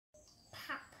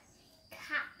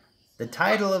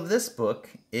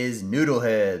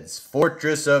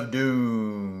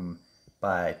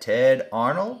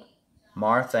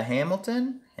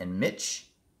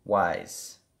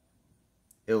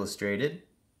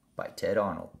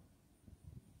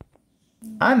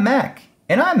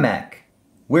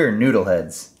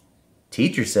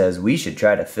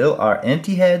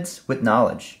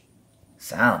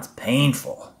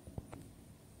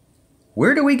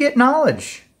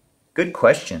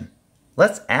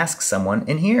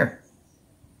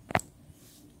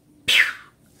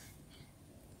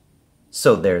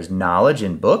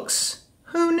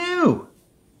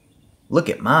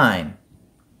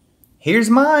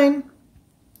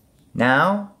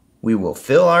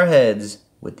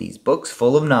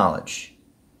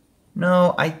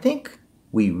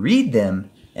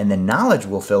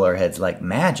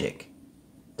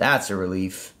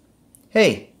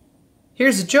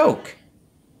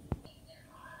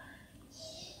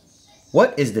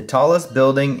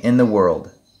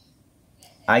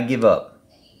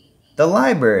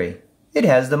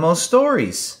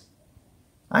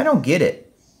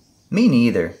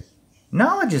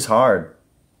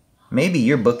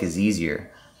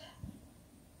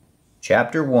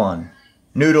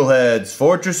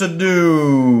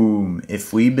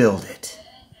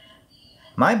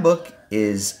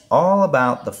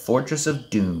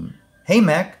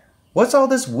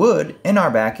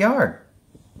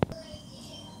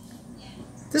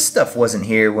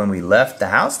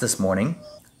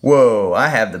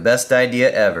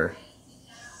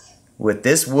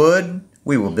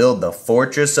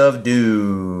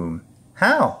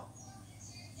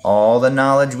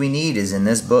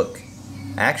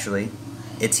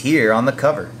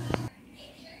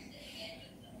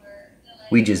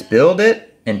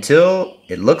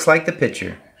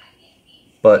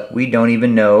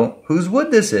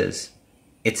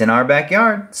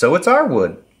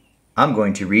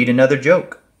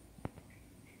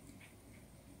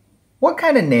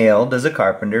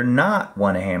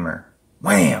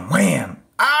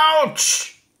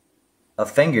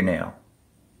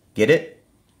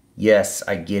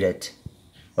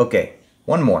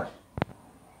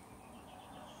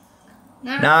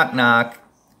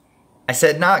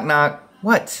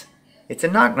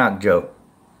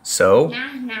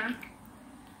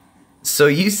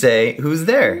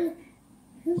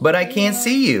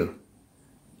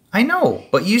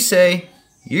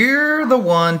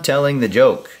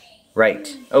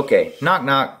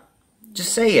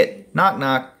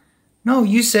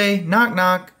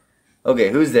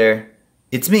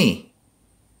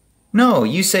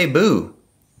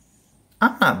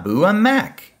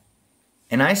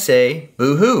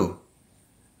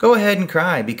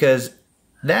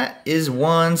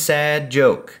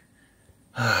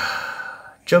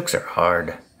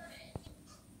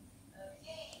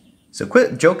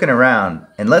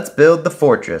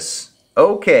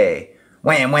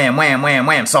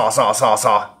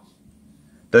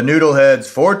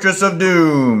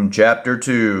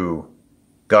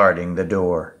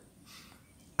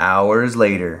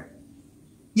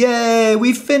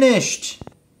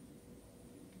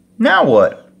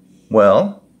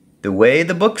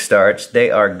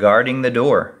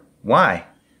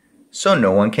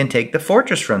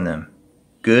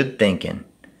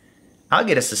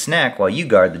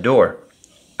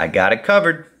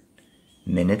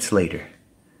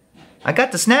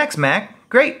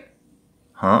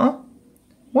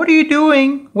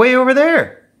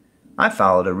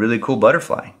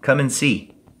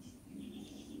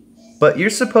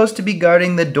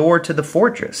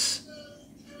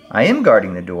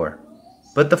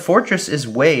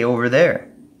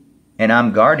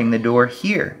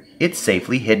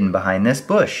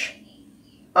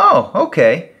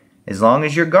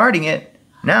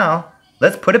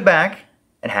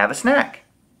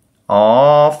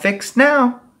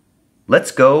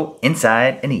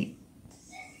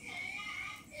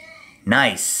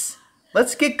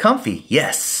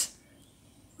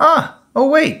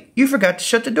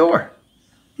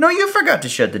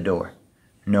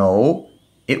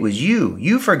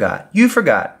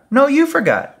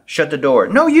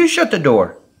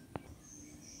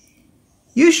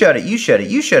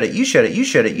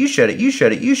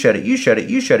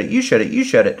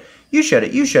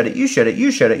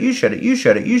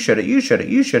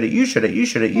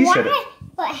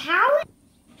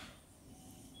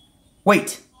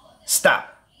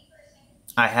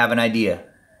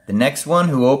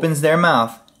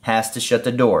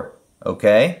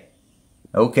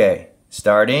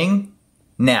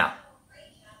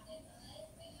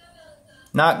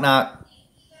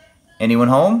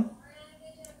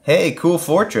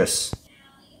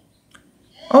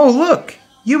Oh, look,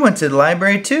 you went to the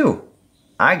library too.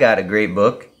 I got a great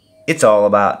book. It's all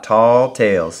about tall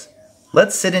tales.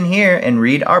 Let's sit in here and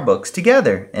read our books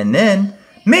together. And then,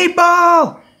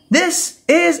 Meatball! This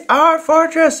is our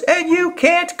fortress and you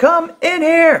can't come in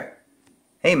here.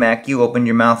 Hey, Mac, you opened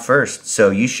your mouth first, so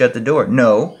you shut the door.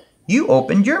 No, you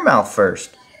opened your mouth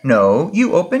first. No,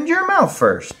 you opened your mouth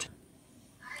first.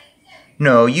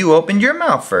 No, you opened your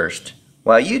mouth first.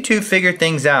 While you two figure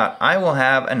things out, I will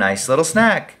have a nice little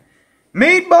snack.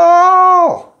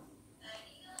 Meatball!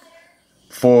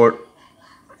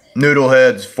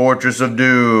 Noodlehead's Fortress of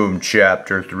Doom,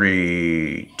 Chapter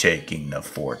 3, Taking the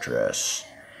Fortress.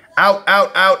 Out,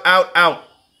 out, out, out, out.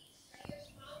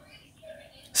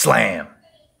 Slam.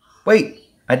 Wait,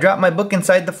 I dropped my book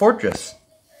inside the fortress.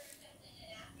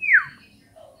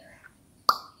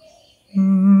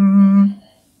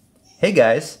 Hey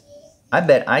guys, I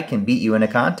bet I can beat you in a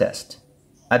contest.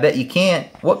 I bet you can't.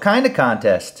 What kind of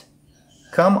contest?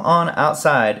 Come on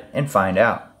outside and find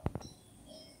out.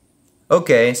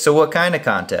 Okay, so what kind of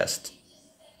contest?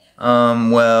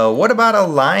 Well, what about a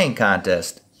lying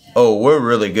contest? Oh, we're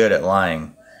really good at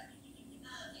lying.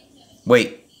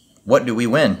 Wait, what do we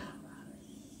win?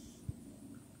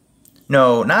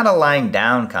 No, not a lying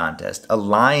down contest, a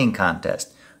lying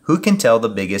contest. Who can tell the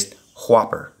biggest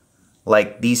whopper?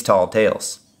 Like these tall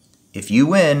tales. If you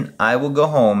win, I will go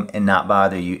home and not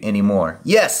bother you anymore.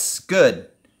 Yes, good.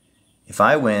 If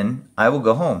I win, I will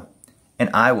go home, and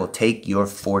I will take your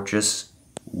fortress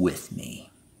with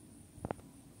me.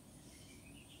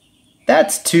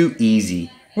 That's too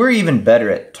easy. We're even better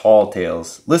at tall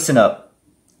tales. Listen up.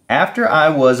 After I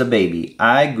was a baby,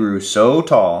 I grew so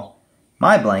tall,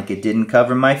 my blanket didn't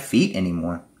cover my feet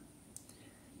anymore.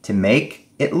 To make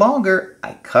it longer,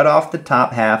 I cut off the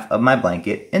top half of my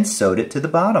blanket and sewed it to the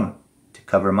bottom to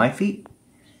cover my feet.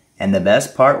 And the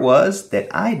best part was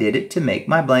that I did it to make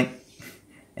my blanket.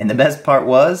 And the best part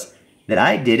was that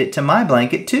I did it to my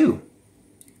blanket too.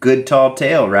 Good tall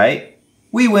tale, right?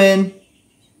 We win.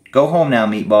 Go home now,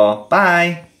 Meatball.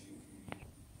 Bye.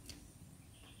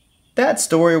 That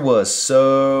story was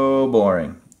so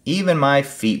boring. Even my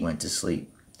feet went to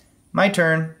sleep. My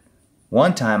turn.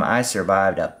 One time I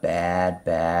survived a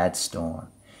bad storm.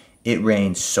 It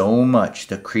rained so much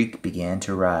the creek began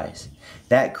to rise.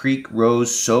 That creek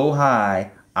rose so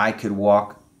high I could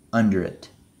walk under it.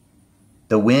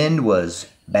 The wind was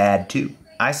bad too.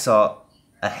 I saw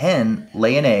a hen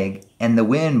lay an egg and the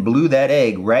wind blew that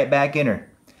egg right back in her.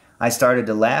 I started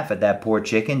to laugh at that poor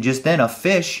chicken. Just then a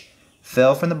fish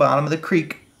fell from the bottom of the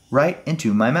creek right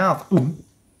into my mouth.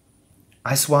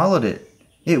 I swallowed it.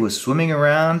 It was swimming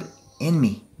around in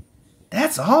me.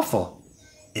 That's awful.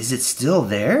 Is it still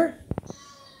there?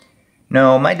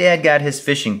 No, my dad got his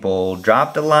fishing pole,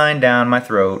 dropped a line down my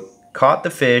throat, caught the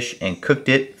fish, and cooked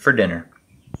it for dinner.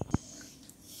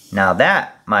 Now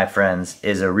that, my friends,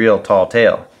 is a real tall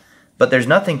tale. But there's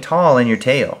nothing tall in your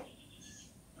tale.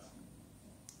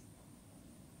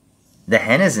 The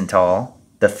hen isn't tall,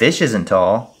 the fish isn't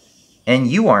tall,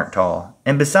 and you aren't tall.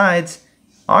 And besides,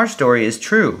 our story is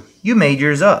true. You made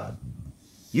yours up.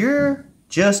 You're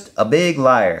just a big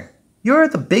liar. You're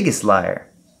the biggest liar.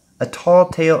 A tall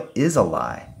tale is a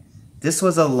lie. This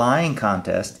was a lying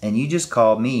contest, and you just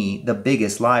called me the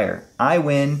biggest liar. I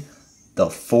win. The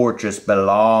fortress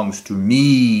belongs to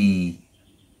me.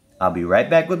 I'll be right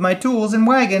back with my tools and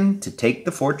wagon to take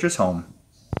the fortress home.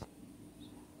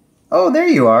 Oh, there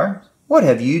you are. What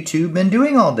have you two been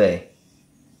doing all day?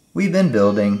 We've been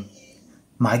building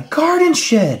my garden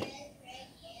shed.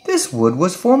 This wood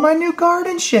was for my new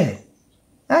garden shed.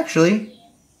 Actually,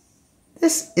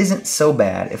 this isn't so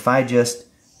bad if I just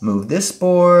move this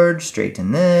board,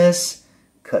 straighten this,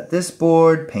 cut this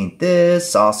board, paint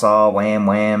this, saw, wham,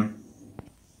 wham.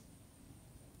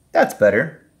 That's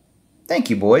better. Thank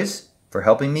you, boys, for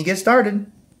helping me get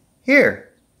started.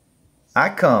 Here, I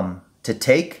come to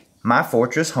take my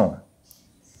fortress home.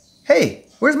 Hey,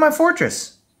 where's my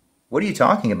fortress? What are you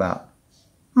talking about?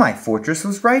 My fortress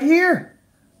was right here.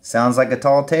 Sounds like a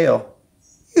tall tale.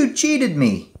 You cheated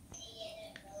me.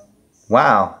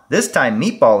 Wow, this time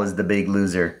Meatball is the big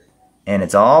loser. And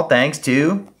it's all thanks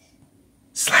to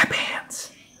Slap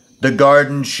Hands, the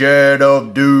garden shed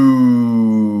of doom.